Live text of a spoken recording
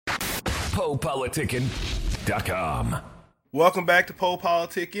PoePoliticking.com. Welcome back to Poe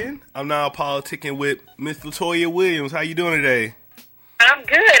Politicking. I'm now politicking with Miss Latoya Williams. How you doing today? I'm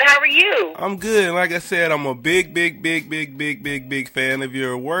good. How are you? I'm good. Like I said, I'm a big fan of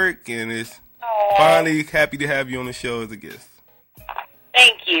your work, and it's finally happy to have you on the show as a guest.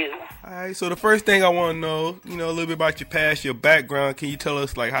 Thank you. All right. So the first thing I want to know, a little bit about your past, your background. Can you tell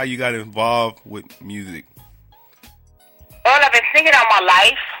us how you got involved with music? Well, I've been singing all my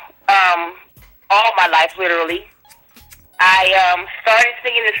life, all my life, literally. I started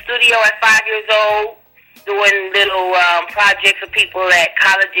singing in the studio at 5 years old, doing little projects for people at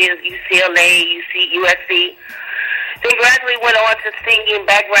colleges, UCLA, USC. Then gradually went on to singing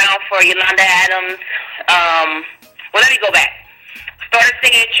background for Yolanda Adams. Well, let me go back. Started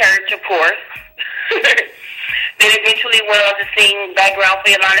singing in church, of course. Then eventually went on to sing background for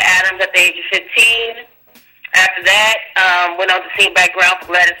Yolanda Adams at the age of 15. After that, went on to sing background for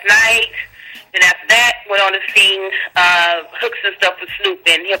Gladys Knight. Then after that, went on to sing hooks and stuff for Snoop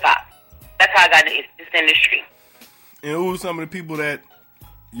and hip-hop. That's how I got into this industry. And who were some of the people that,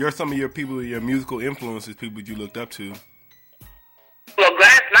 some of your musical influences, people you looked up to? Well,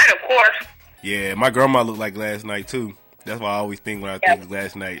 Gladys Knight, of course. Yeah, my grandma looked like Gladys Knight, too. That's what I always think when I think of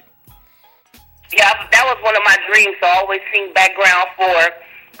Gladys Knight. Yeah, that was one of my dreams, so I always sing background for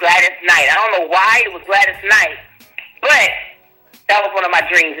Gladys Knight. I don't know why it was Gladys Knight, but that was one of my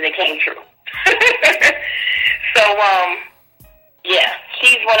dreams, and it came true. So, yeah,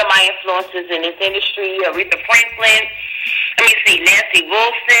 she's one of my influences in this industry. Aretha Franklin, let me see, Nancy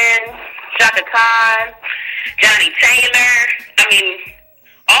Wilson, Chaka Khan, Johnny Taylor. I mean,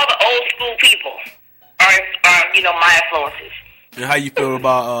 all the old school people are my influences. And how you feel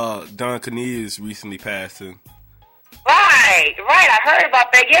about Don Cornelius recently passing? Right. I heard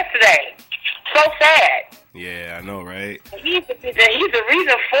about that yesterday. So sad. Yeah, I know, right? He's the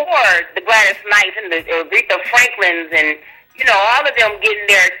reason for the Gladys Knights and the Aretha Franklins and, all of them getting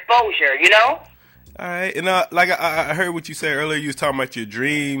their exposure, All right. And I heard what you said earlier. You was talking about your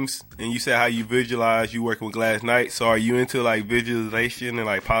dreams, and you said how you visualize you working with Gladys Knight. So are you into, visualization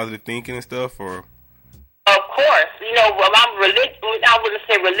and, positive thinking and stuff, or? Of course. I'm religious. I wouldn't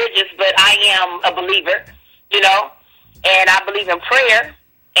say religious, but I am a believer, and I believe in prayer,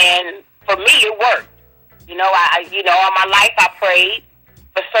 and for me, it worked. All my life I prayed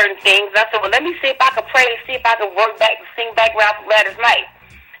for certain things. And I said, well, let me see if I can pray and see if I can sing background for Gladys Knight.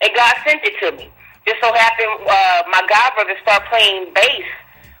 And God sent it to me. Just so happened, my godbrother started playing bass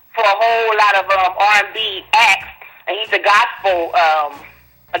for a whole lot of R&B acts, and he's a gospel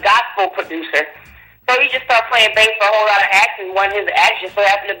producer. So he just started playing bass for a whole lot of acts, and one of his acts just so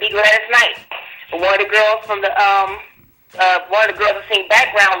happened to be Gladys Knight. And one of the girls from that sing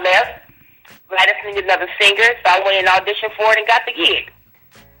background left. Gladys needed another singer, so I went and auditioned for it and got the gig.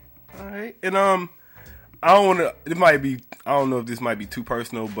 All right, and I don't know if this might be too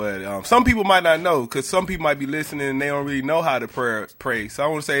personal, but some people might not know, because some people might be listening and they don't really know how to pray. So I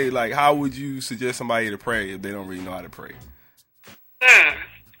want to say, how would you suggest somebody to pray if they don't really know how to pray?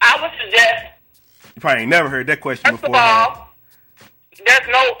 I would suggest. You probably ain't never heard that question before. First of all,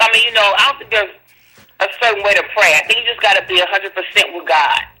 I don't think there's a certain way to pray. I think you just got to be 100% with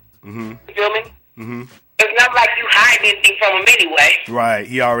God. Mm-hmm. You feel me? Mm-hmm. It's not like you hide anything from him anyway. Right.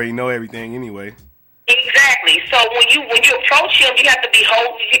 He already know everything anyway. Exactly. So when you approach him, you have to be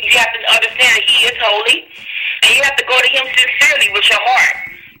holy. You have to understand that he is holy, and you have to go to him sincerely with your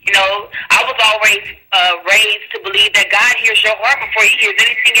heart. I was always raised to believe that God hears your heart before he hears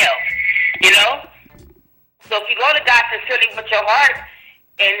anything else. So if you go to God sincerely with your heart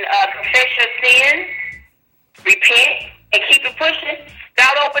and confess your sins, repent, and keep it pushing,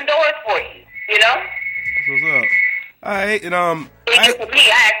 God will open doors for you. That's what's up. All right, and for me,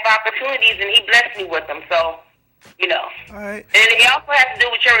 I asked for opportunities, and he blessed me with them. So, All right. And it also has to do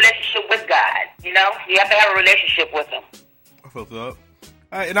with your relationship with God. You have to have a relationship with him. What's up?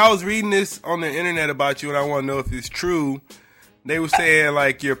 All right, and I was reading this on the internet about you, and I want to know if it's true. They were saying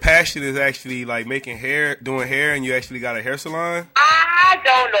your passion is actually making hair, doing hair, and you actually got a hair salon. I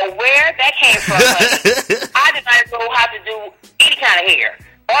don't know where that came from. I did not know how to do any kind of hair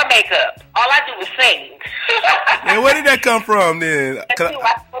or makeup. All I do is sing. And where did that come from then? I'm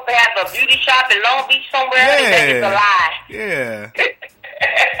supposed to have a beauty shop in Long Beach somewhere. Yeah. That is a lie. Yeah.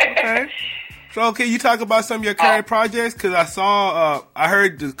 Okay. So, can you talk about some of your current projects? Because I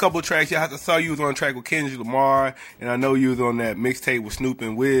heard a couple of tracks. I saw you was on a track with Kendrick Lamar, and I know you was on that mixtape with Snoop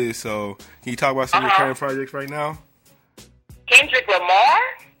and Wiz. So, can you talk about some of your current projects right now? Kendrick Lamar?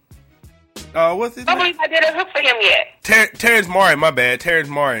 What's his I name? believe I did a hook for him yet. Terrence Martin, my bad. Terrence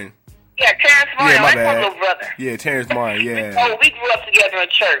Martin. Yeah, Terrence Martin. Yeah, my That's my bad. little brother. Yeah, Terrence Martin. Yeah. Oh, we grew up together in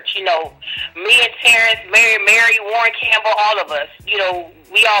church. You know, me and Terrence, Mary, Warren Campbell, all of us. You know,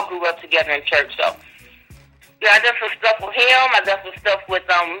 we all grew up together in church. So, yeah, I done some stuff with him. I done some stuff with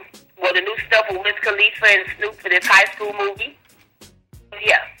the new stuff with Wiz Khalifa and Snoop for this high school movie.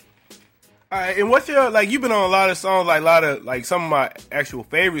 Yeah. All right, and what's your, like, you've been on a lot of songs, like a lot of, like, some of my actual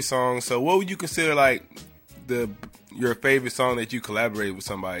favorite songs. So what would you consider, like, your favorite song that you collaborated with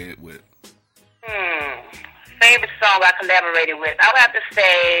somebody with? Favorite song I collaborated with, I would have to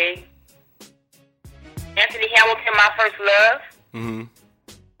say Anthony Hamilton, My First Love. Mm-hmm.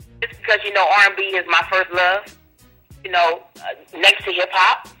 Just because, you know, R&B is my first love, you know, next to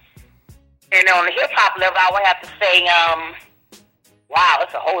hip-hop. And on the hip-hop level, I would have to say, wow,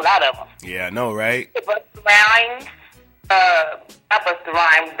 it's a whole lot of them. Yeah, I know, right? Busta Rhymes, not Busta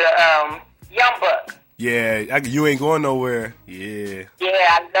Rhymes, the Young Buck. Yeah, You Ain't Going Nowhere. Yeah. Yeah,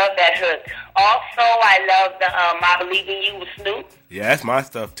 I love that hook. Also, I love the I Believe in You with Snoop. Yeah, that's my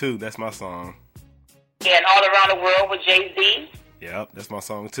stuff, too. That's my song. Yeah, and All Around the World with Jay-Z. Yep, that's my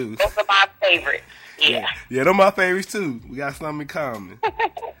song, too. Those are my favorites. Yeah. Yeah, they're my favorites, too. We got something in common.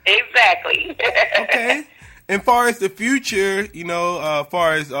 Exactly. Okay. And far as the future, you know,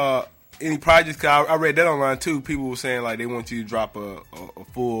 far as any projects, 'cause I read that online too. People were saying like they want you to drop a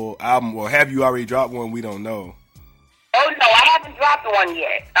full album, or have you already dropped one? We don't know. Oh no, I haven't dropped one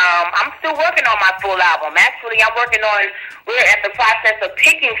yet. I'm still working on my full album. Actually, we're at the process of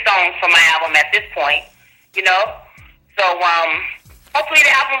picking songs for my album at this point. You know, so hopefully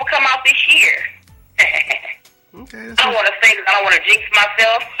the album will come out this year. Okay. I don't want to say because I don't want to jinx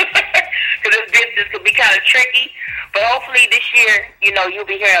myself because this business could be kind of tricky. But hopefully this year, you know, you'll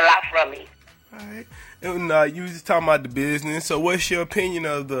be hearing a lot from me. All right. And you was just talking about the business. So what's your opinion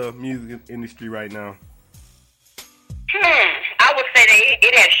of the music industry right now? I would say that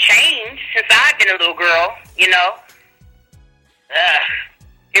it has changed since I've been a little girl, you know.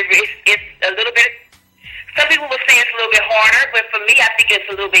 It's a little bit, some people would say it's a little bit harder, but for me, I think it's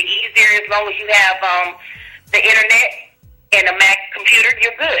a little bit easier as long as you have the internet and a Mac computer,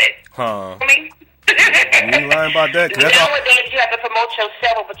 you're good. Huh. I mean, you ain't lying about that. Nowadays, you have to promote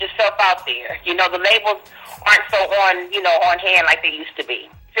yourself and put yourself out there. You know, the labels aren't so on hand like they used to be.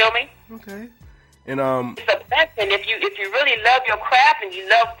 Feel me? Okay. And it's a blessing if you really love your craft and you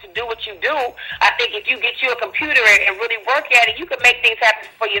love to do what you do. I think if you get you a computer and really work at it, you can make things happen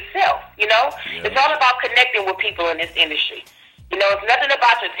for yourself. You know, It's all about connecting with people in this industry. You know, it's nothing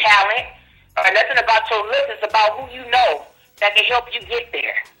about your talent or nothing about your looks. It's about who you know that can help you get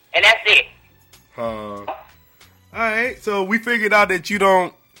there, and that's it. All right. So we figured out that you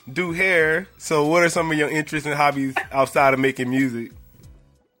don't do hair. So what are some of your interests and hobbies outside of making music?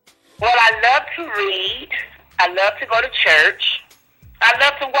 Well, I love to read. I love to go to church. I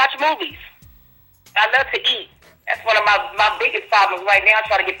love to watch movies. I love to eat. That's one of my biggest problems right now,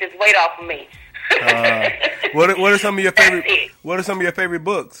 trying to get this weight off of me. What are some of your favorite? What are some of your favorite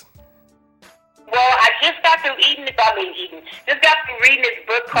books? Well, I just got through Just got through reading this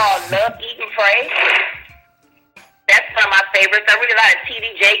book called Love, Eat, and Pray. That's one of my favorites. I read a lot of T.D.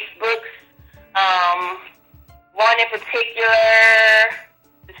 Jakes books. One in particular,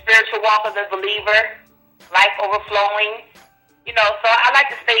 The Spiritual Walk of the Believer, Life Overflowing. You know, so I like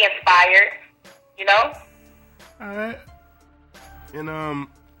to stay inspired, you know? All right. And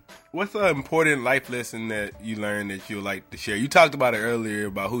what's an important life lesson that you learned that you'd like to share? You talked about it earlier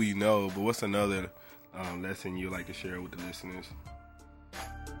about who you know, but what's another lesson you'd like to share with the listeners?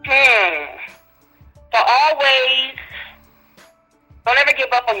 So always, don't ever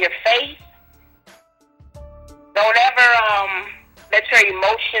give up on your faith. Don't ever let your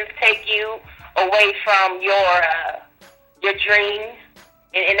emotions take you away from your dreams.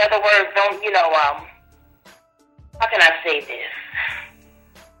 In other words, don't, how can I say this?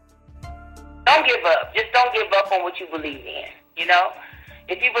 Don't give up. Just don't give up on what you believe in, you know?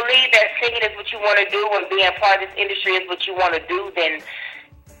 If you believe that singing is what you want to do and being part of this industry is what you want to do, then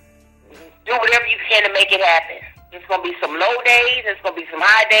do whatever you can to make it happen. There's going to be some low days, there's going to be some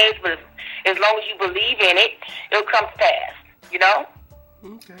high days, but as long as you believe in it, it'll come to pass, you know?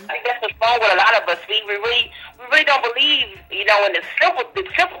 Okay. I think that's what's wrong with a lot of us. We really don't believe, in the simple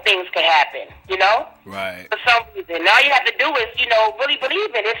things can happen, you know? Right. For some reason. All you have to do is, really believe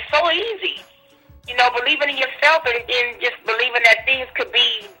in it. It's so easy. Believing in yourself and just believing that things could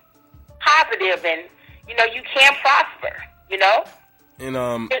be positive and, you can prosper, And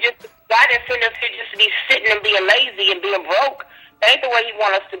God didn't send us here just to be sitting and being lazy and being broke. That ain't the way He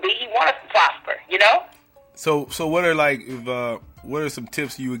wants us to be. He wants us to prosper, So what are what are some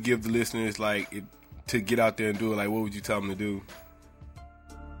tips you would give the listeners to get out there and do it? Like, what would you tell them to do?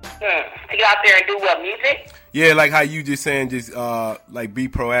 To get out there and do what, music? Yeah, like how you just saying, just like be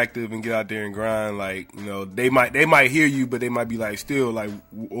proactive and get out there and grind. Like, you know, they might hear you, but they might be like, still like,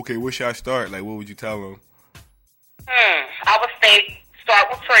 okay, where should I start? Like, what would you tell them? I would say start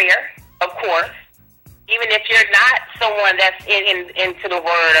with prayer, of course. Even if you're not someone that's into the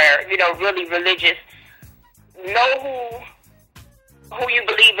word or, you know, really religious, know who you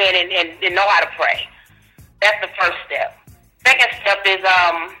believe in and know how to pray. That's the first step. Second step is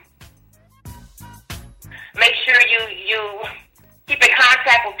make sure you keep in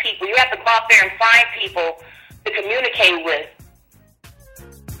contact with people. You have to go out there and find people to communicate with.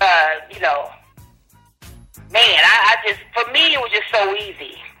 You know, man, I just, for me, it was just so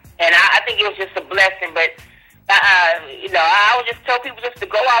easy. And I think it was just a blessing. But, you know, I would just tell people just to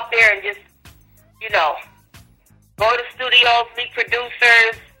go out there and just, you know, go to studios, meet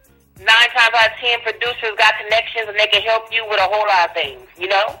producers. 9 times out of 10, producers got connections and they can help you with a whole lot of things, you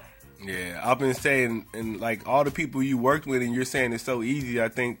know? Yeah, I've been saying, and like all the people you worked with, and you're saying it's so easy. I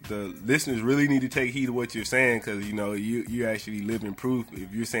think the listeners really need to take heed of what you're saying, because you know you actually live in proof.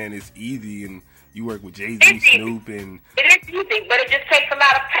 If you're saying it's easy, and you work with Jay-Z, Snoop, and it is easy, but it just takes a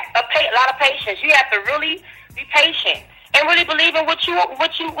lot of patience. You have to really be patient and really believe in what you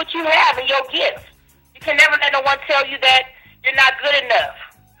have and your gifts. You can never let no one tell you that you're not good enough,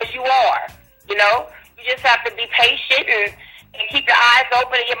 because you are. You know, you just have to be patient and keep your eyes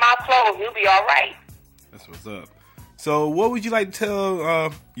open and your mouth closed. You'll be all right. That's what's up. So what would you like to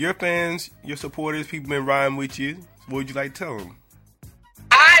tell your fans, your supporters, people been riding with you? What would you like to tell them?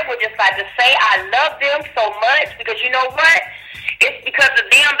 I would just like to say I love them so much, because you know what? It's because of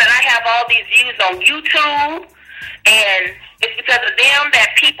them that I have all these views on YouTube, and it's because of them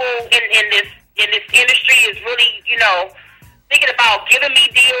that people in this industry is really, you know, thinking about giving me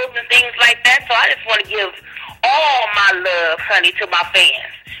deals and things like that. So I just want to give all my love, honey, to my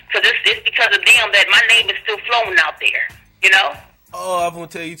fans. Because it's because of them that my name is still flowing out there, you know? Oh, I'm going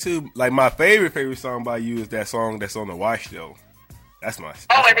to tell you, too. Like, my favorite song by you is that song that's on the Watch Show. That's my shit.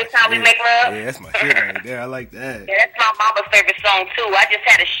 Every time we make love? Yeah, that's my shit right there. I like that. Yeah, that's my mama's favorite song, too. I just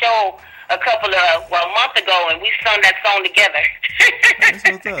had a show a month ago, and we sung that song together. That's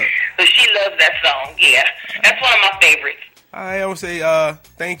what's up. So she loves that song, yeah. That's one of my favorites. I want to say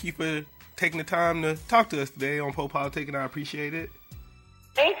thank you for taking the time to talk to us today on Poe Politic, and I appreciate it.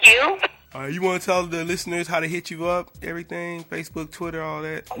 Thank you. You want to tell the listeners how to hit you up, everything, Facebook, Twitter, all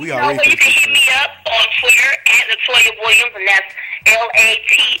that? You can hit me up on Twitter at Latoya Williams, and that's LATOIYA.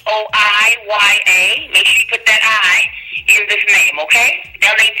 Make sure you put that I in this name, okay?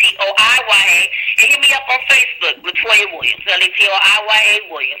 LATOIYA. And hit me up on Facebook, Latoya Williams,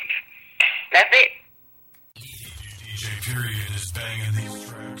 LATOIYA Williams. That's it. DJ Period is banging these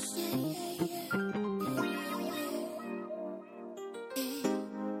tracks.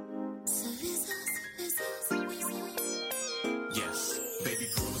 Yes, baby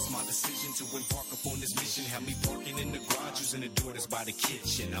girl, it's my decision to embark upon this mission. Have me parking in the garage, using the door that's by the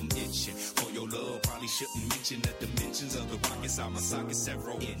kitchen. I'm itching for your love. Probably shouldn't mention the dimensions of the rock inside my socket,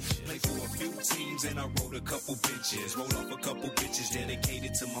 several inches. Play for a few teams and I rode a couple benches. Rolled up a couple bitches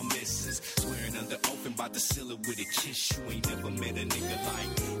dedicated to my missus. Swearing under oath and about to seal it with a kiss. You ain't never met a nigga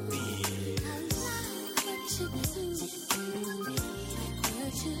like this.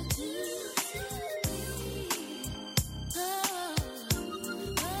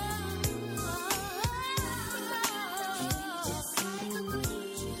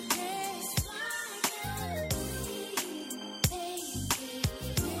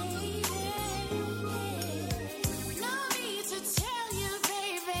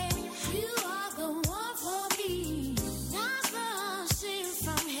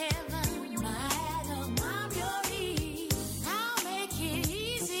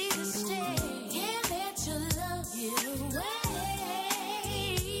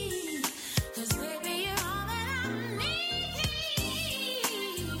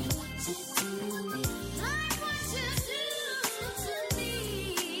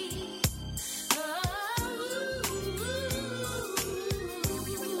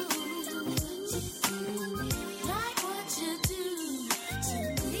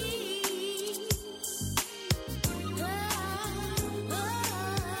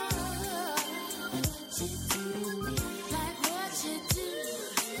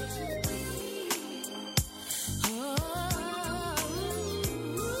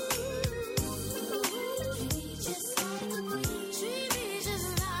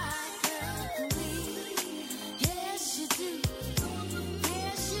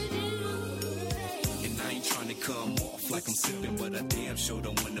 like I'm sipping, but I damn sure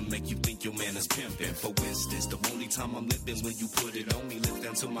don't wanna make you think your man is pimping. For instance, the only time I'm limping when you put it on me, lift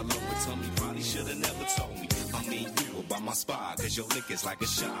down to my lower tummy, probably should've never told me. I mean, you were by my spot, cause your lick is like a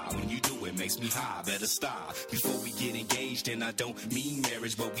shot. When you do it, makes me high, better stop. Before we get engaged, and I don't mean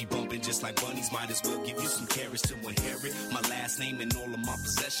marriage, but we bumping just like bunnies, might as well give you some carrots to inherit. My last name and all of my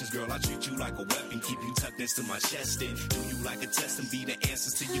possessions, girl, I treat you like a weapon, keep you tucked next to my chest, and do you like a test and be the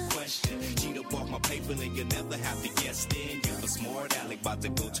answers to your question. Cheat up off my paper and you'll never have to guess then. You're a smart aleck, about to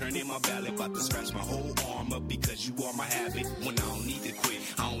go turn in my ballot, about to scratch my whole arm up because you are my habit. When I don't need to quit,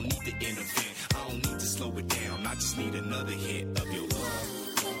 I don't need to intervene, I don't need to slow it down, I just need another hit of your love.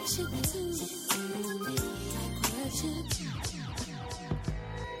 What you do, like what you do.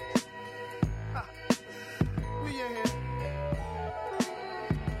 We in here.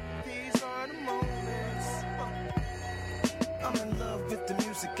 These are the moments. I'm in love with the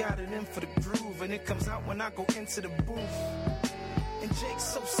music, got it in for the groove, and it comes out when I go into the booth. And Jake's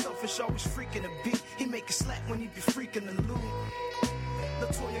so selfish, always freaking a beat. He make it slap when he be freaking the loop.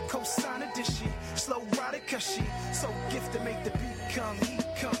 Latoya co-signed this shit, slow rider cause she so gifted, make the beat come, he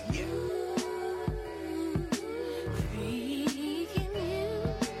come, yeah.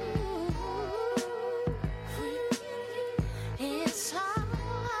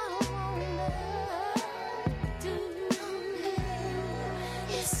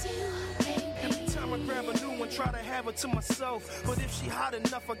 Try to have her to myself, but if she hot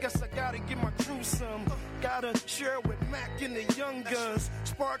enough, I guess I gotta give my crew some. Gotta share it with Mac and the Young Guns,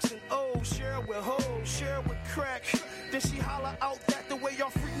 Sparks and O, share it with Ho, share it with Crack. Then she holler out that the way y'all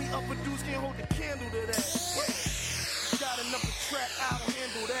freak me up, but dudes can't hold the candle to that. Got another track, I'll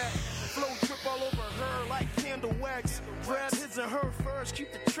handle that. Flow drip all over her like candle wax. Grab his and her first,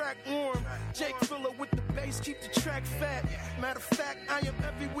 keep the track warm. Jake fill her with the bass, keep the track fat. Matter of fact, I am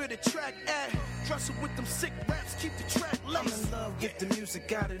everywhere the track at. Dress her with them sick raps, keep the track laced. I'm in love with the music,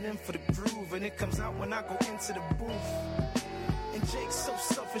 got it in for the groove, and it comes out when I go into the booth. And Jake's so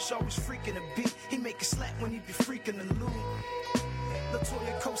selfish, always freaking a beat. He make it slap when he be freaking the loop.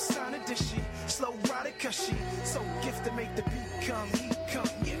 Latoya co-signed this shit, slow rider cause she so gifted, make the beat come, he come,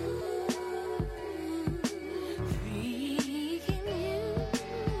 yeah.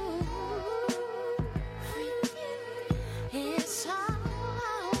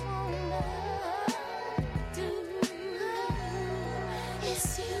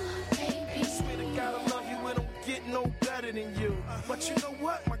 No better than you, but you know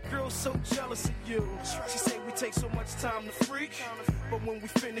what? My girl's so jealous of you. She say we take so much time to freak, but when we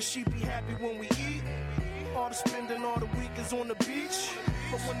finish, she be happy when we eat. All the spending all the week is on the beach,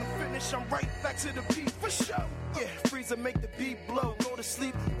 but when I'm finished, I'm right back to the beat for sure. Yeah, freezer make the beat blow. Go to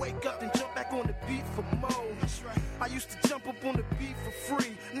sleep, wake up, and jump back on the beat for more. I used to jump up on the beat for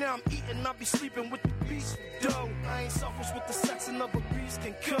free. Now I'm eating, I be sleeping with the beats for dough. I ain't selfish with the sex, another beast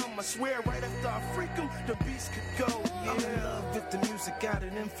can come. I swear, right after I freak them, the beast could go. Yeah. I'm in love with the music, got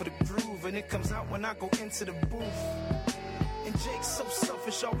it in for the groove, and it comes out when I go into the booth. And Jake's so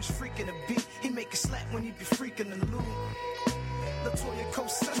selfish, always freaking a beat. He make it slap when he be freaking the loop. Latoya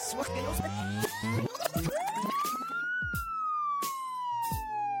co-signed.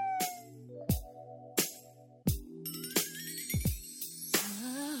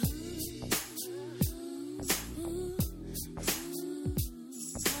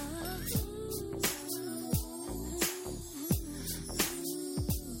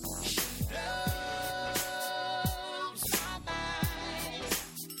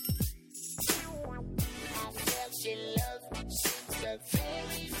 She loved since the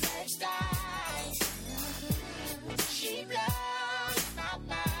very first time.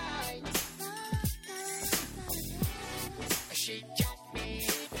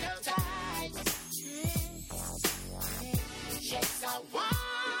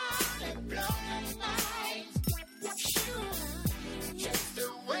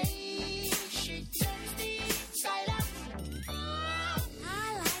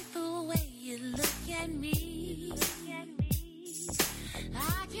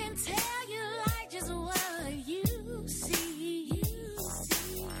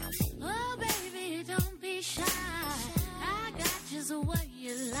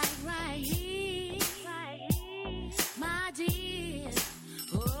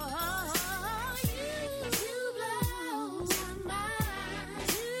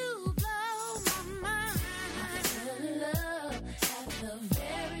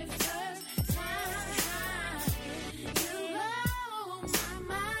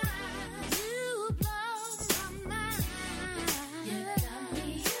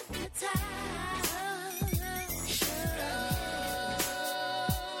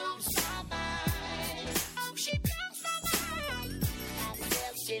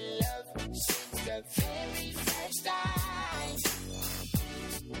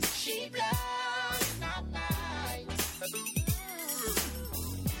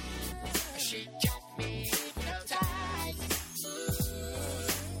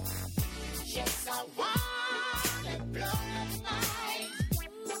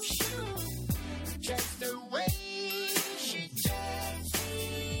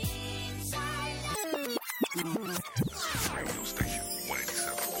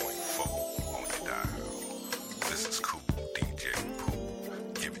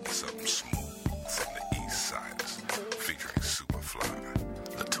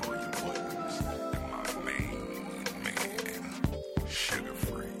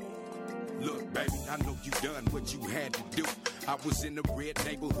 you done what you had to do. I was in the red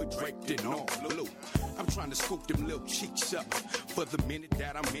neighborhood draped in all blue. I'm trying to scoop them little cheeks up. For the minute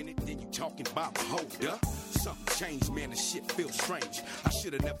that I'm in it, then you talking about hold up. Something changed, man, the shit feels strange. I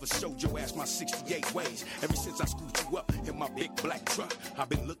should've never showed your ass my 68 ways. Ever since I scooped you up in my big black truck, I've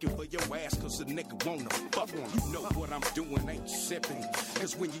been looking for your ass cause a nigga wanna fuck. You know what I'm doing, ain't sipping.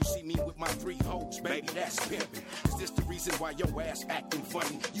 Cause when you see me with my 3 hoes, baby, that's pimping. Is this the reason why your ass acting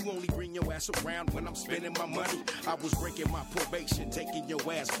funny? You only bring your ass around when I'm spending my money. I was breaking my probation, taking your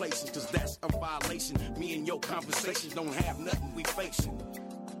ass places, cause that's a violation. Me and your conversations don't have nothing we facing.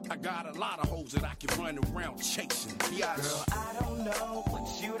 I got a lot of hoes that I can run around chasing. Yeah, girl, I don't know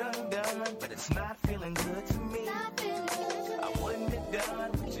what you done, but it's not feeling good to me. I wouldn't have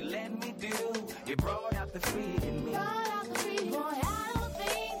done what you let me do. You brought out the freak in me. Boy, I don't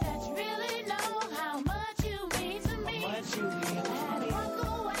think that you really know how much you mean to me. How much you mean to me. I had to walk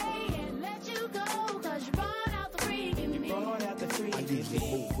away and let you go, cause you brought out the freak in me. I usually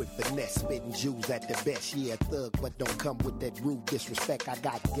move with finesse, spitting Jews at the best. Yeah, thug, but don't come with that rude disrespect. I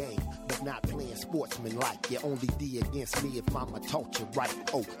got game, but not playing sportsman like. You only D against me if mama taught you right.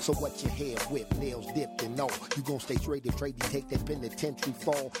 Oh, so what your hair whipped, nails dipped and all. You gon' stay straight if Trady take that penitentiary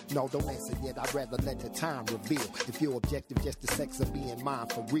fall? No, don't answer yet, I'd rather let the time reveal. If your objective just the sex of being mine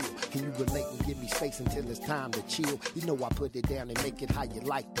for real, can you relate and give me space until it's time to chill? You know I put it down and make it how you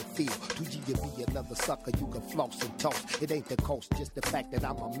like to feel. 2G to be another sucker you can floss and toss. It ain't the coast, just the fact that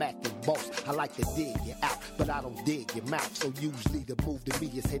I'm a Mac and boss. I like to dig you out, but I don't dig your mouth. So usually the move to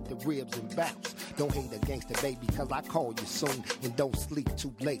me is hit the ribs and bounce. Don't hate a gangster, baby, cause I call you soon. And don't sleep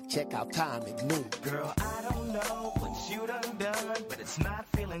too late, check out time at noon. Girl, I don't know what you done, but it's not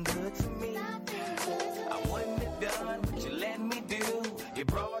feeling good to me. I wouldn't have done what you let me do. You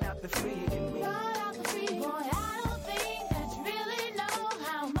brought out the freak in me. Boy, I don't think that you really know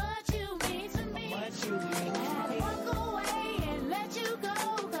how much you mean to me. How much you mean to me. I had to walk away and let you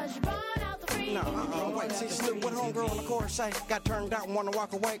go, cause you brought out the freak in me. Wait, see, Snoop, what homegirl on the chorus say? Got turned out and wanna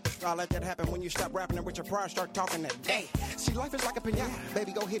walk away. I'll let that happen when you stop rapping and with your pride start talking that day. See, life is like a pinata,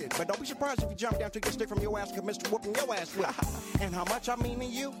 baby, go hit it. But don't be surprised if you jump down to get stick from your ass, cause Mr. whooping your ass with. And how much I mean to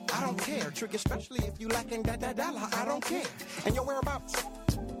you, I don't care. Trick, especially if you lacking that dollar, I don't care. And your whereabouts?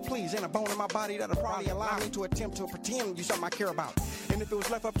 Please, and a bone in my body that'll probably allow me to attempt to pretend you something I care about. And if it was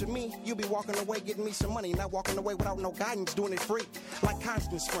left up to me, you'd be walking away getting me some money, not walking away without no guidance, doing it free. Like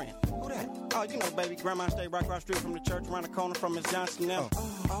Constance friend. Who that? Oh, you know, baby, grandma stayed right across the street from the church, around the corner from Miss Johnson now.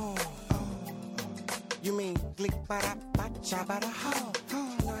 You mean glick ba da ba cha ba da ho?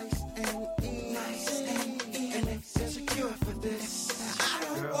 Nice and easy, and it's secure for this.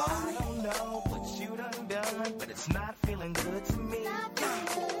 Girl, I don't know what you done, but it's not feeling good to me.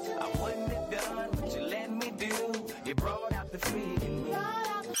 I wouldn't have done what you let me do. You brought out the freak in me.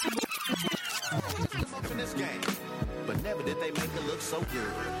 Up in this game, but never did they make it look so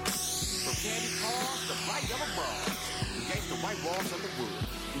good. From candy cars to bright yellow bars, against the white walls of the wood.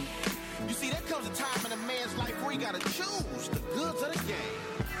 You see, there comes a time in a man's life where he gotta choose the goods of the game.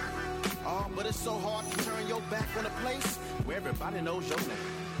 Oh, but it's so hard to turn your back on a place where everybody knows your name.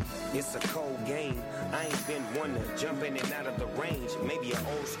 It's a cold game. I ain't been one to jump in and out of the range. Maybe an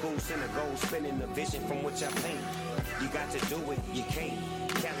old school center goal, spinning the vision from which I paint. You got to do it, you can't.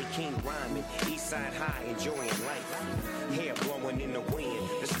 Cali King rhyming, Eastside High, enjoying life. Hair blowing in the wind.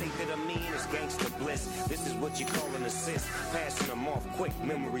 The state that I'm in is gangster bliss. This is what you call an assist. Passing them off quick,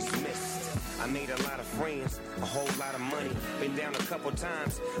 memories missed. I made a lot of friends, a whole lot of money. Been down a couple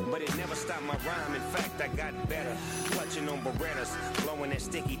times, but it never stopped my rhyme. In fact, I got better. Clutching on Berettas, blowing that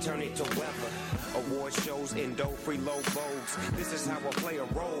sticky, turn it to weather. Award shows, Indo, free low vogues. This is how I play a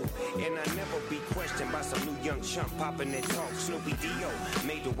role. And I never be questioned by some new young chump popping that talk. Snoopy Dio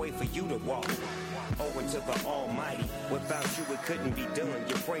made the way for you to walk. Owing to the Almighty, without you it couldn't be done.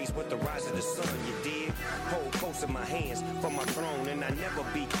 Your praise with the rise of the sun, you dig? Hold close in my hands for my throne, and I never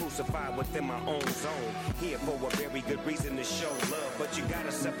be crucified within my own zone. Here for a very good reason to show love, but you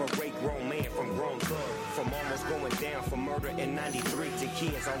gotta separate grown man from grown thug. From almost going down for murder in 93 to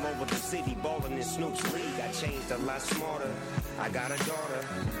kids all over the city balling in Snoop's league. I changed a lot smarter. I got a daughter,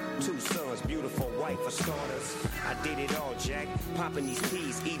 2 sons, beautiful wife for starters. I did it all, Jack, popping these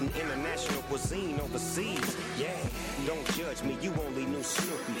peas, eating international cuisine overseas. Yeah, don't judge me, you only knew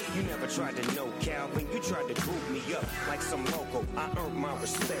Snoopy. You never tried to know Calvin, you tried to group me up like some local. I earned my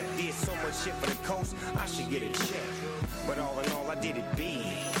respect, did so much shit for the coast, I should get a check. But all in all, I did it big.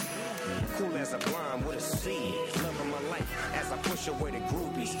 Cool as a blonde with a seed. Loving my life as I push away the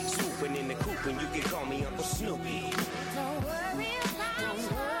groupies. Swooping in the coop and you can call me Uncle Snoopy. Don't worry about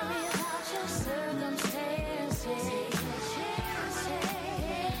your circumstances.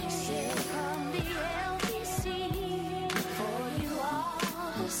 Still come the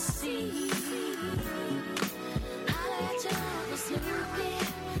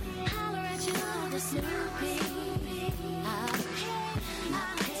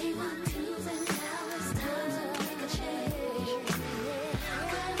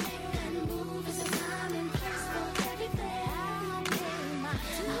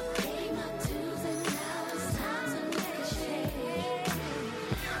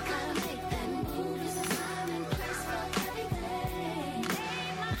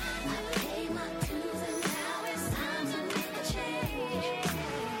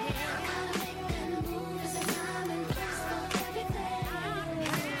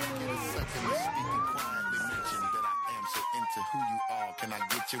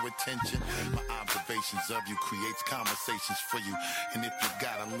attention. My observations of you creates conversations for you. And if you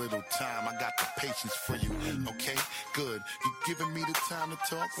got a little time, I got the patience for you. Okay, good. You giving me the time to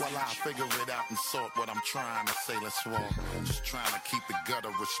talk while I figure it out and sort what I'm trying to say. Let's walk. Just trying to keep it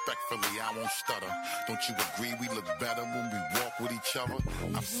gutter respectfully. I won't stutter. Don't you agree we look better when we walk with each other?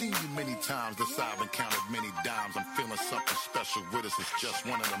 I've seen you many times. This I've encountered many dimes. I'm feeling something special with us. It's just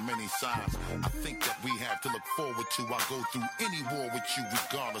one of the many signs I think that we have to look forward to. I'll go through any war with you,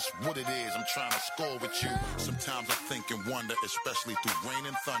 regardless what it is. I'm trying to score with you. Sometimes I think and wonder, especially through rain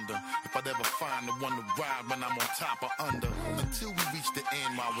and thunder, if I'd ever find the one to ride when I'm on top or under. Until we reach the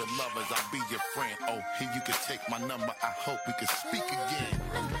end while we're lovers, I'll be your friend. Oh, here you can take my number. I hope we can speak again.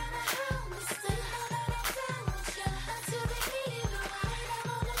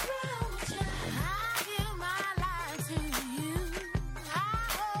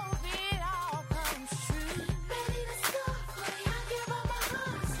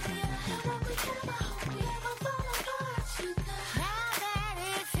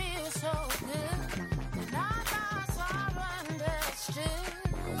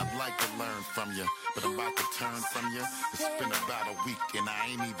 From you, but I'm about to turn from you. It's been about a week and I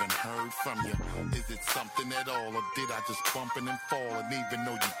ain't even heard from you. Is it something at all, or did I just bump and fall? And even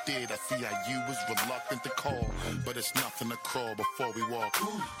though you did, I see how you was reluctant to call. But it's nothing to crawl before we walk.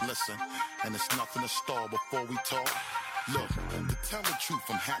 Listen, and it's nothing to stall before we talk. Look, to tell the truth,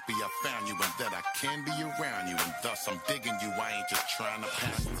 I'm happy I found you and that I can be around you, and thus I'm digging you. I ain't just trying to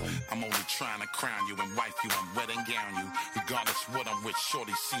pound you. I'm only trying to crown you and wife you and wedding gown you. Regardless what I'm with,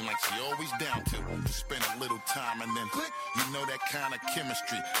 shorty seem like she always down to spend a little time and then click. You know that kind of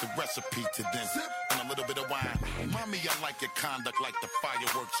chemistry, the recipe to then sip on a little bit of wine. Mommy, I like your conduct like the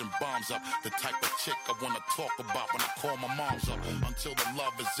fireworks and bombs up. The type of chick I want to talk about when I call my moms up. Until the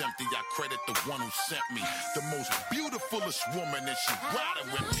love is empty, I credit the one who sent me the most beautifulest woman, and she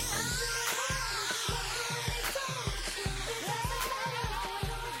riding with me.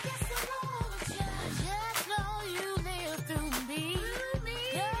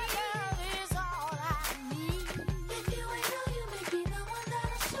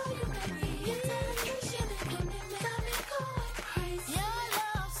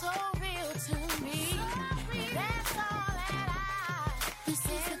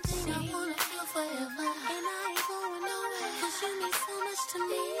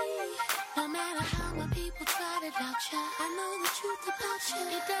 I know the truth about you.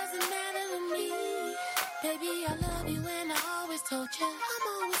 It doesn't matter to me. Baby, I love you and I always told you. I'm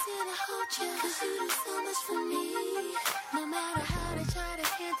always here to hold you. Cause you do so much for me. No matter how they try, they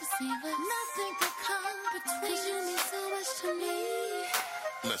can't deceive us. Nothing could come between. Cause you mean so much to me.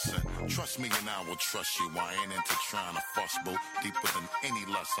 Listen, trust me and I will trust you. I ain't into trying to fuss, boo. Deeper than any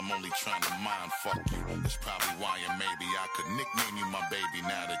lust, I'm only trying to mind fuck you. That's probably why, and maybe I could nickname you my baby.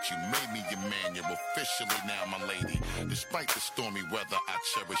 Now that you made me your man, you're officially now my lady. Despite the stormy weather, I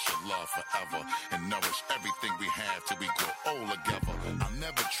cherish your love forever and nourish everything we have till we grow old together. I'll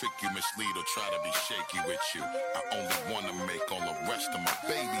never trick you, mislead, or try to be shaky with you. I only want to make all the rest of my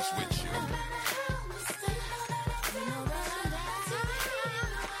babies with you.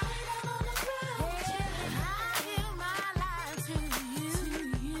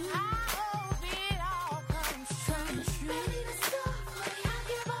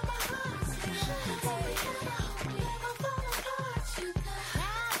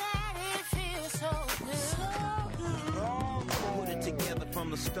 From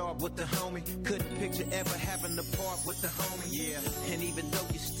the start with the homie, couldn't picture ever having to part with the homie. Yeah, and even though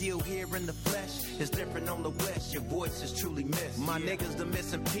you're still here in the flesh, it's different on the west. Your voice is truly missed. My niggas the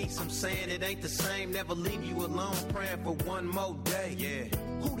missing piece. I'm saying it ain't the same. Never leave you alone. Praying for one more day. Yeah.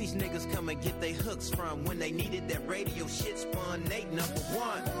 Who these niggas come and get they hooks from when they needed that radio shit spun? Nate number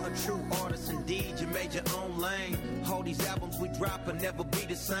one, a true artist indeed. You made your own lane. All these albums we drop will never be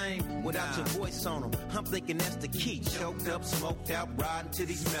the same without your voice on them. I'm thinking that's the key. Choked up, smoked out, riding to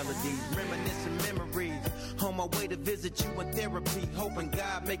these melodies, reminiscing memories. On my way to visit you in therapy, hoping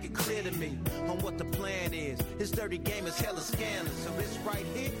God make it clear to me on what the plan is. This dirty game is hella scandalous, so this right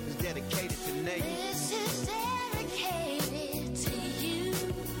here is dedicated to Nate. This is dedicated to you.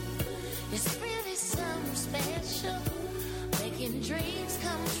 It's really something special, making dreams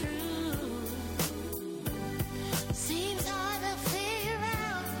come true. Seems hard to figure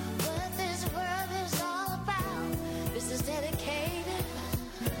out what this world is all about. This is dedicated.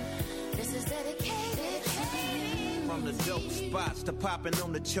 This is dedicated to you. From the dope spots to popping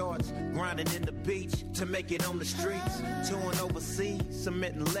on the charts, grinding in the beach to make it on the streets, touring overseas,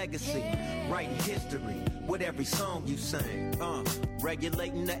 cementing legacy, writing history with every song you sing.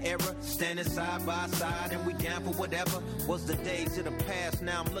 Regulating the era, standing side by side, and we down for whatever was the days of the past.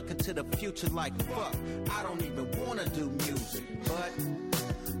 Now I'm looking to the future like fuck. I don't even wanna do music, but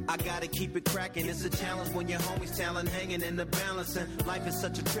I gotta keep it cracking. It's a challenge when your homies talent hanging in the balancing. Life is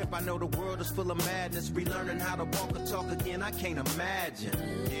such a trip. I know the world is full of madness. Relearning how to walk or talk again. I can't imagine.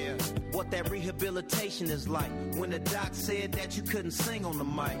 Yeah, what that rehabilitation is like. When the doc said that you couldn't sing on the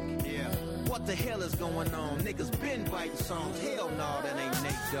mic. Yeah, what the hell is going on? Niggas been biting songs. Hell no, that ain't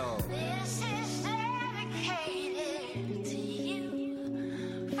Nate Dogg. This is dedicated to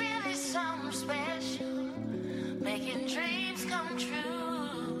you. Really something special. Making dreams come true.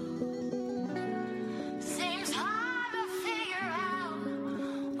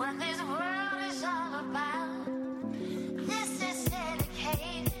 What this world is all about. This is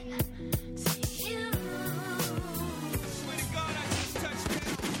dedicated to you. Swear to God, I just touched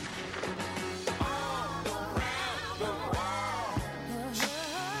down. All around the world.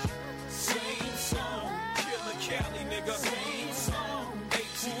 Same song, Killer Cali, nigga. Same song,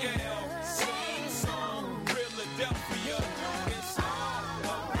 ATL. Same song, Philadelphia. It's all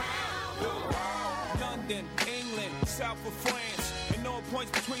around the world. London, England, south of France. No points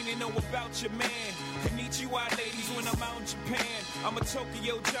between they know about your man. Konnichiwa ladies when I'm out in Japan. I'm a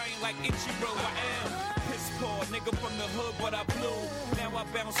Tokyo giant like Ichiro, I am. Piss poor, nigga from the hood, but I blew. Now I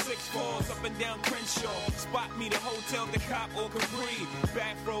bounce 6 floors up and down Crenshaw. Spot me the hotel, the cop or Capri.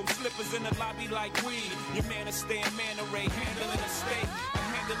 Bathrobe slippers in the lobby like weed. Your man is staying Man Ray, handling a steak.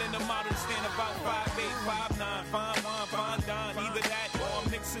 I'm handling the modern stand about 5'8", 5'9", fine wine, fine dine. Either that or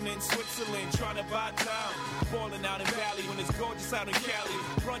I'm mixing in Switzerland, trying to buy time. Balling out in Valley when it's gorgeous out in Cali.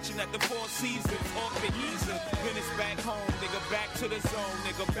 Brunching at the Four Seasons, off the easy. Then it's back home, nigga, back to the zone.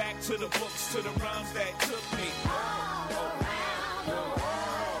 Nigga, back to the books, to the rhymes that took me all around the world.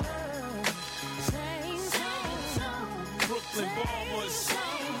 Brooklyn Bombers,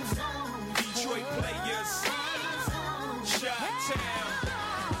 Detroit Players, Chi-Town.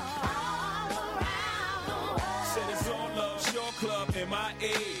 Said it's all love, Shore Club,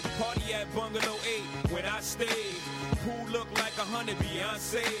 MIA. Party at Bungalow 8 when I stayed. Pool look like 100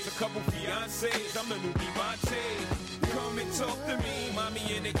 Beyonces, a couple fiancés. I'm the new Devontae. Come and talk to me, mommy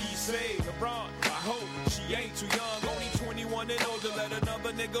in the East Side. LeBron, I hope she ain't too young, only 21 and older. Let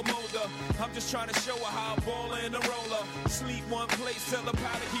another nigga mold her. I'm just trying to show her how I ball in the roller. Sleep one place, tell her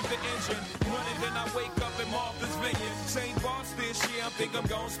how to keep the engine running. Then I wake up in Martha's Vineyard. St. Bart's this year, I think I'm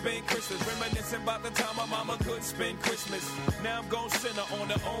gonna spend Christmas. Reminiscing about the time my mama could spend Christmas. Now I'm gonna send her on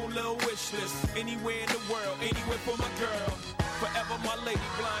her own little wish list. Anywhere in the world, anywhere for my girl. Forever my lady,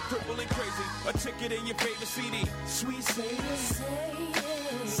 blind, crippled and crazy. A ticket in your favorite CD. Sweet Sadie. Say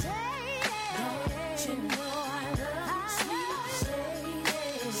it, say it. Don't you know I love Sweet Sadie?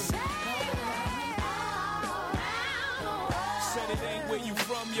 Say it. All around the world. Said it ain't where you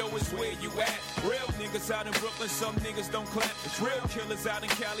from, yo, it's where you at. Real niggas out in Brooklyn, some niggas don't clap. It's real killers out in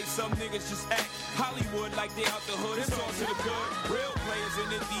Cali, some niggas just act. Hollywood like they out the hood, it's all to the good. Real players in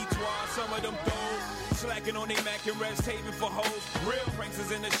the D12, some of them gold. Slacking on they Mac and Rest Haven for hoes. Real pranksters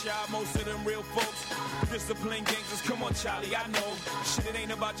in the shop, most of them real folks. Disciplined gangsters, come on Charlie, I know. Shit, it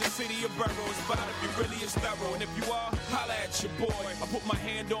ain't about your city or borough. It's about if you really is thorough. And if you are, holla at your boy. I put my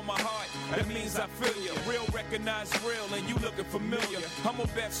hand on my heart, that means I feel you. Real recognize real, and you looking familiar. I'm a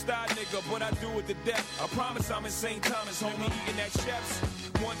Bed-Stuy nigga, but I do it to death. I promise I'm in St. Thomas, homie, eating that chefs.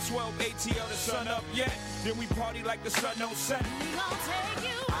 112 ATL, the sun up yet. Then we party like the sun don't set. We gon' take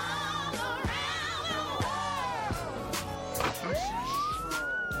you all around the world.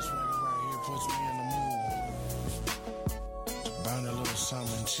 This record right here puts me in the mood. Burn a little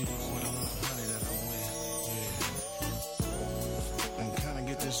something cheap with a little honey that I'm with. Yeah. And kinda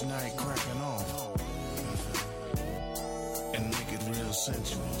get this night cracking off. And make it real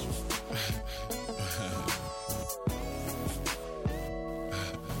sensual.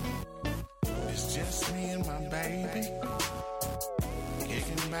 It's just me and my baby,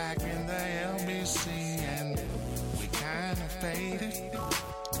 kicking back in the LBC, and we kinda faded.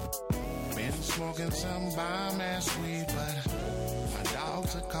 Been smoking some bomb-ass weed, but my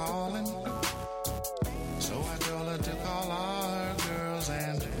dogs are calling. So I told her to call all her girls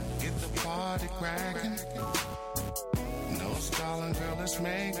and get the party cracking. No stalling, girl, let's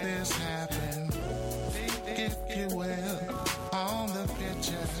make this happen. If you will, on the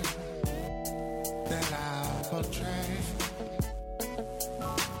picture that I'll portray,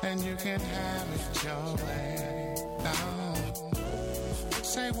 and you can have it your way. Now,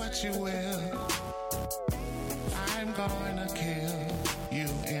 say what you will, I'm gonna kill you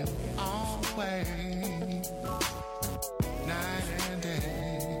in all ways, night and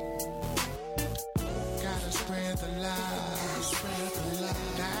day. Gotta spread the love, spread the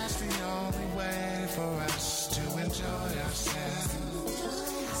love. That's the only way for us to enjoy ourselves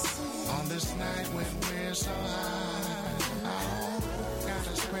on this night when we're so high. Oh,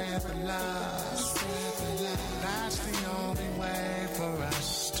 gotta spread the love, spread the love. That's the only way for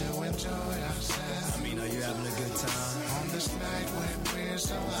us to enjoy ourselves. I mean, are you having a good time? On this night when we're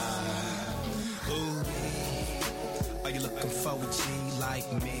so high. Ooh, are you looking for a G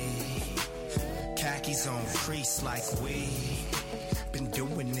like me? Khakis on crease like we. Been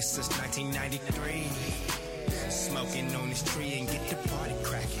doing this since 1993. Smoking on this tree and get the party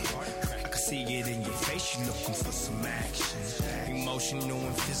cracking. I can see it in your face, you looking for some action. Emotional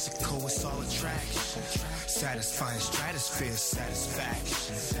and physical, it's all attraction. Satisfying stratosphere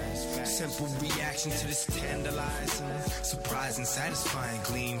satisfaction. Simple reaction to this tantalizing, surprising, satisfying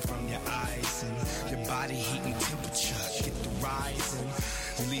gleam from your eyes. And your body heat and temperature get the rising.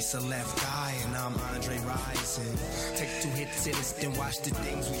 Release a left eye and I'm Andre Rising. Take 2 hits in it, then watch the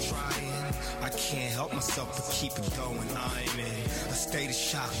things we trying. I can't help myself but keep it going. I'm in a state of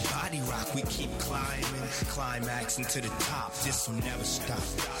shock, body rock, we keep climbing. Climaxing to the top, this will never stop.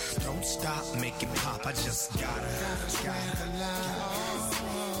 Don't stop, make it pop, I just gotta spread the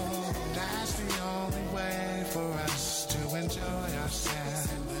love. That's the only way for us to enjoy ourselves.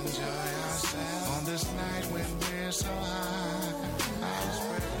 On this night when we're so high.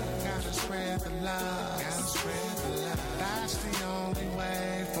 Gotta spread the love. Gotta spread the love. That's the only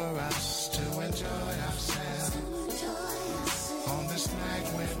way for us to enjoy ourselves. On this night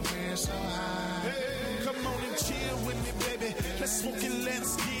when we're so high. Hey, come on and chill with me, baby. Let's smoke and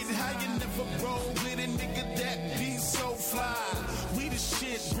let's get high. You never roll with a nigga that be so fly. We the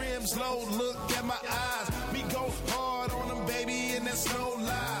shit, rims low, look at my eyes. We go hard on them, baby, and that's no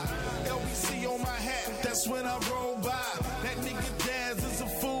lie. LBC on my hat, that's when I roll by. That nigga Daz is a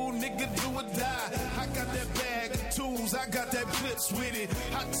fool, nigga do or die. I got that bag of tools, I got that clips with it.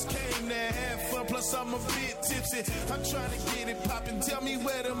 I just came there, had fun, plus I'm a bit tipsy. I'm trying to get it poppin', tell me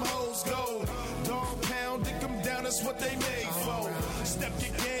where them hoes go. Dog pound, dick them down, that's what they made for. Step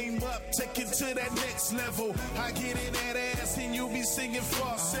your game up, take it to that next level. I get in that ass and you be singing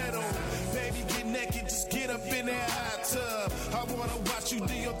falsetto. Baby, get naked, just get up in that hot tub. I wanna watch you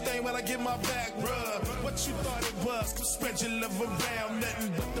do your thing while I get my back rubbed. What you thought it was, come spread your love around.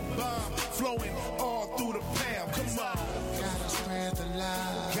 Nothing but the bomb, flowing all through the pound. Come on. Gotta spread the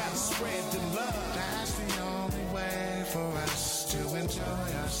love. Gotta spread the love. That's the only way for us to enjoy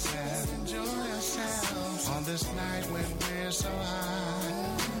ourselves. Enjoy ourselves. On this night when we're so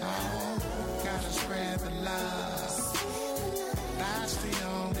high. Oh, gotta spread the love. That's the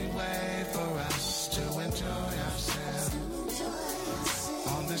only way for us to enjoy ourselves.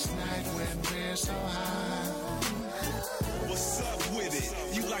 On this night when we're so high. What's up with it?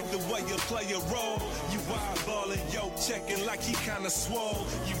 You like the way you play a role? You eyeballing, yo, checking like he kinda swole.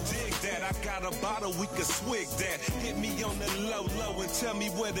 You dig that? I got a bottle, we can swig that. Hit me on the low and tell me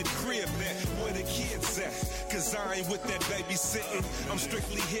where the crib at, where the kids at. Cause I ain't with that babysitting. I'm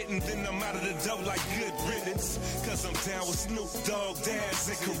strictly hitting, then I'm out of the dough like good riddance. Cause I'm down with Snoop Dogg, Daz,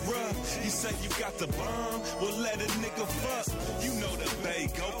 and Corrupt. You say you got the bomb? Well, let a nigga fuck. You know the Bay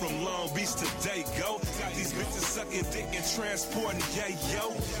go from Long Beach to Dago. Got these bitches sucking dick and transporting, yeah,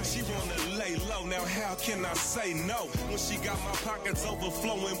 yo. She wanna lay low, now how can I say no? When she got my pockets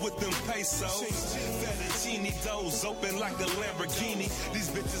overflowing with them pesos. Fettuccine doughs open like a Lamborghini. These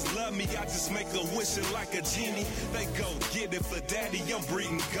bitches love me, I just make a wishing like a genie. They go get it for daddy, I'm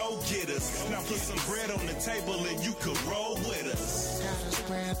breeding go-getters. Now put some bread on the table and you could roll with us. Gotta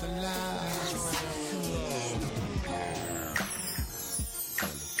spread the love.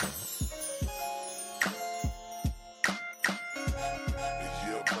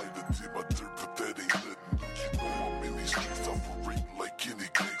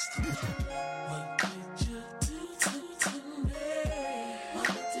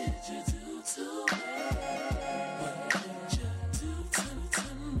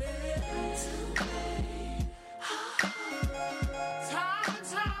 Time and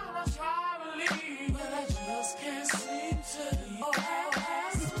time I try to leave.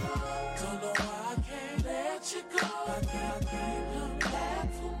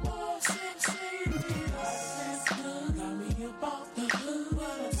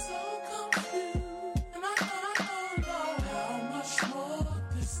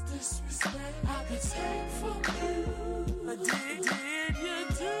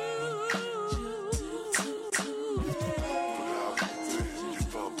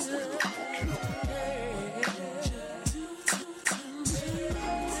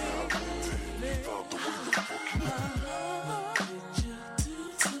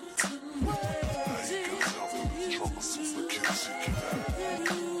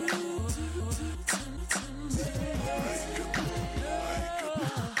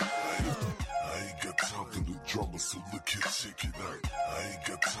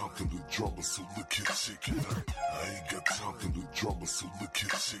 for the drama, so look here, check it out. I ain't got time for the drama, so look here,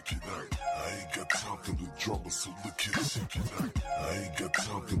 check it out. I ain't got time for the drama, so look here, check it out. I ain't got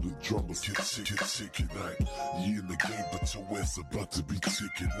time for the drama, check it out. You in the game, but your ass about to be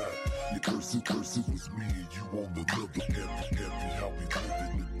checking out. Your curse, it was me and you on another happy how we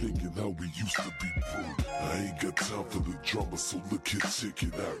living and thinking how we used to be pro. I ain't got time for the drama, so look here, check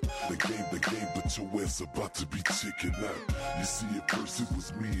it out. The game, but your ass about to be checking out. You see, at first it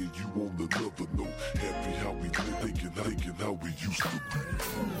was me and you on another note. Happy how we live, thinking how we used to be.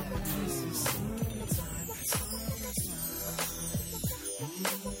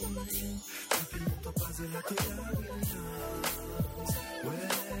 Ouais,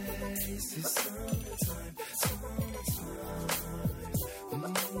 c'est summertime,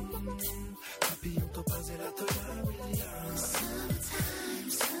 papillon topaz et la toya Williams.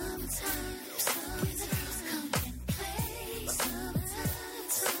 Summertime, come and play. Summertime,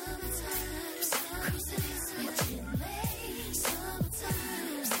 cruising switching lanes.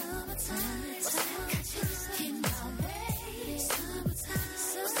 Summertime, just in my way. Summertime,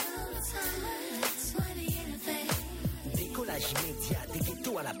 sweaty anything. Décollage immédiat, des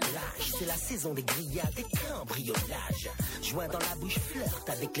ghettos à la plage. C'est la saison des grillades, des cambriolages. Joint dans la bouche flirte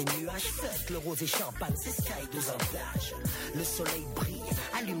avec les nuages. Fuck, le rose et champagne, c'est sky 2 ans de plage. Le soleil brille,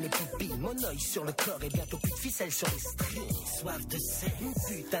 allume les pupilles. Mon œil sur le corps et bientôt plus de ficelle sur les strings. Soif de sel, une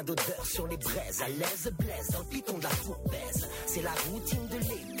putain d'odeur sur les braises. À l'aise, blaise, dans le piton de la fourbaise. C'est la routine de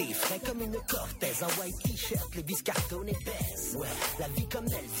l'été, frais comme une cortèse. Un white t-shirt, les bis cartonnés baisse. Ouais, la vie comme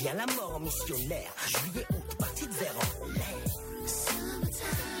elle vient, la mort missionnaire. Juillet, août, partie de verre en l'air.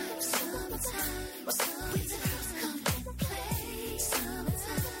 Summertime.